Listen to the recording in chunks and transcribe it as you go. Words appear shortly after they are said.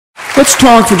Let's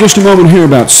talk for just a moment here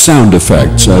about sound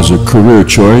effects as a career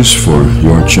choice for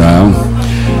your child.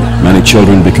 Many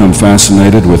children become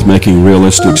fascinated with making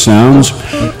realistic sounds,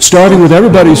 starting with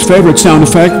everybody's favorite sound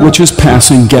effect, which is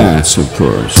passing gas, of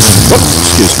course.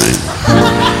 Excuse me.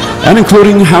 And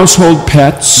including household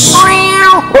pets.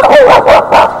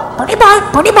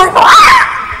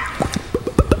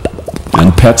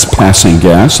 And pets passing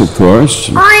gas, of course.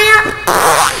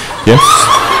 Yes.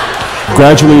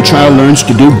 Gradually, a child learns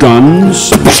to do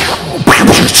guns.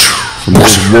 From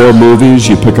those war movies,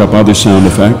 you pick up other sound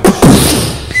effects.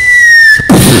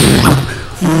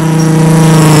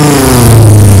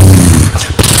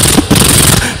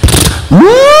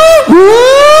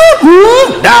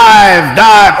 Dive,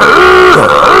 dive.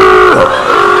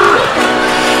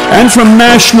 And from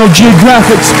National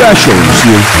Geographic specials,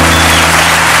 you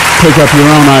pick up your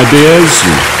own ideas.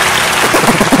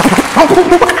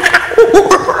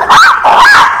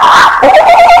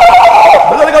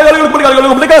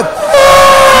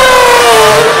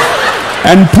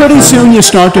 And pretty soon you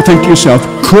start to think to yourself,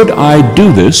 could I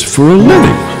do this for a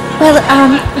living? Well,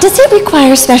 does it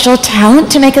require special talent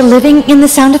to make a living in the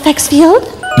sound effects field?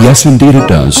 Yes, indeed it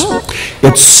does.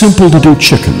 It's simple to do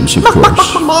chickens, of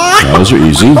course. Those are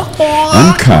easy.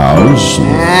 And cows.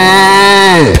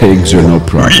 And pigs are no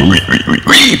problem.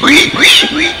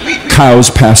 Cows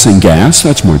passing gas,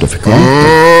 that's more difficult.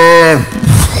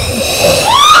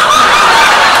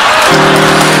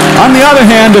 On the other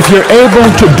hand, if you're able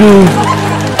to do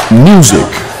music,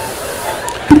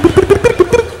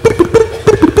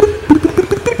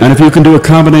 and if you can do a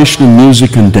combination of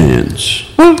music and dance,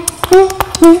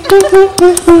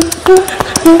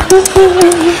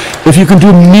 if you can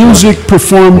do music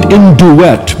performed in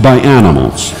duet by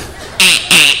animals,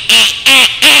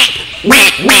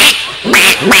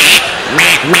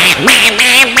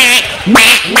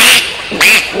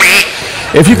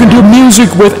 if you can do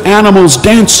music with animals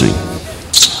dancing,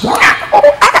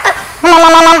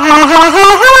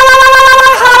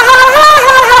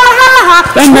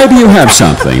 then maybe you have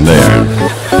something there.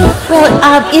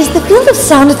 Well, is the field of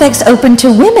sound effects open to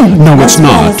women? No, it's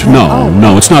not.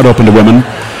 No, it's not open to women.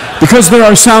 Because there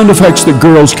are sound effects that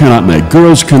girls cannot make.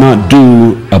 Girls cannot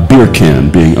do a beer can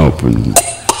being opened.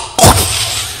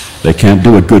 They can't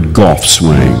do a good golf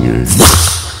swing.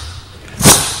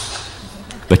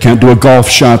 They can't do a golf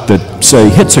shot that, say,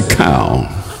 hits a cow.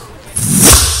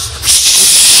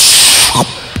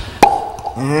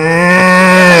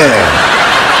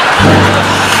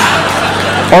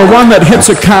 Or one that hits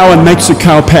a cow and makes a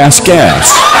cow pass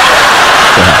gas,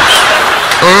 perhaps.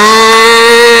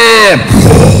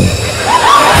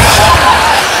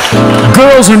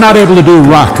 Girls are not able to do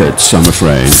rockets, I'm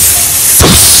afraid.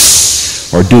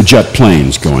 Or do jet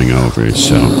planes going over,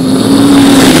 so.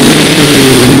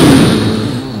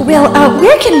 Well,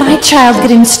 where can my child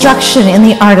get instruction in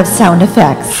the art of sound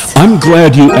effects? I'm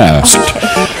glad you asked.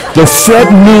 The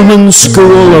Fred Newman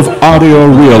School of Audio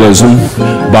Realism,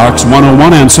 Box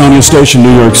 101, Ansonia Station,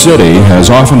 New York City, has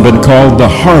often been called the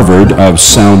Harvard of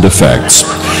sound effects.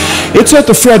 It's at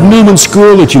the Fred Newman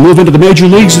School that you move into the major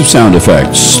leagues of sound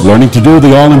effects, learning to do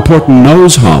the all-important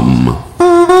nose hum.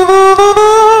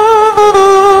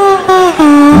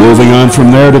 Moving on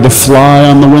from there to the fly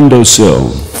on the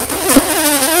windowsill.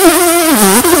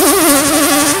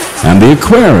 And the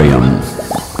aquarium.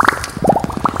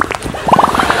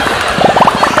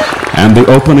 And the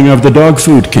opening of the dog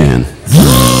food can.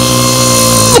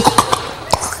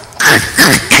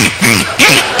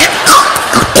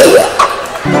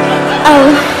 Oh,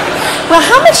 well,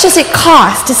 how much does it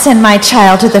cost to send my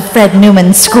child to the Fred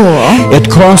Newman School? It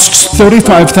costs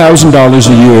 $35,000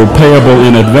 a year payable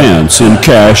in advance in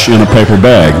cash in a paper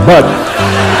bag. But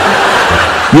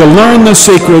you'll learn the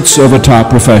secrets of a top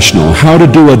professional, how to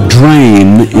do a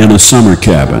drain in a summer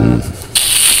cabin.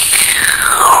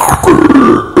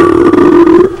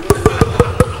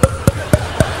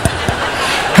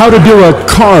 How to do a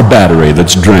car battery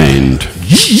that's drained.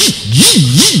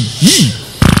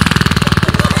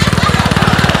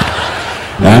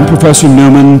 And Professor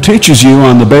Newman teaches you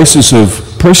on the basis of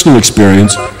personal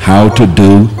experience how to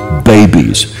do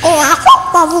babies.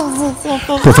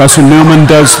 Professor Newman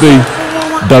does the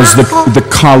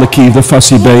colicky, the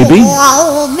fussy baby.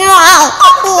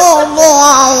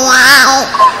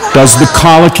 Does the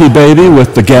colicky baby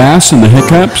with the gas and the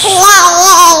hiccups.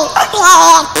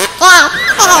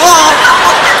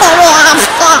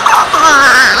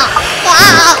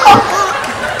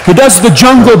 He does the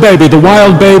jungle baby, the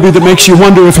wild baby that makes you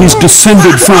wonder if he's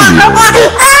descended from you.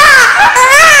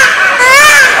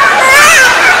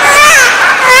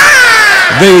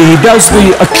 He does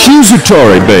the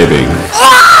accusatory baby. He does the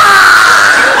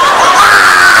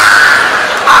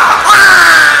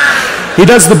He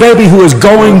does the baby who is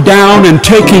going down and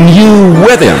taking you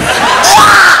with him.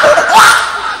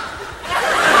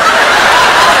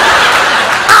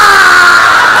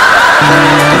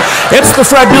 It's the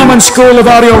Fred Newman School of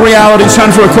Audio Reality.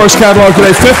 Send for a course catalog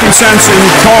today, 50 cents in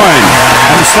coin.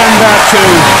 And send that to...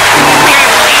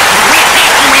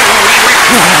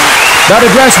 That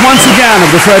address once again of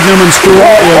the Fred Newman School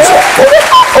is...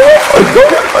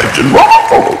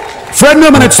 Fred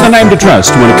Newman, it's the name to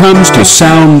trust when it comes to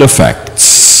sound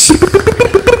effects.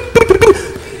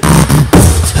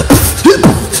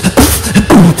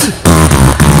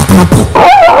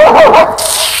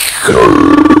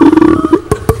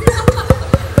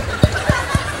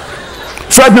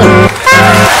 Fred Newman.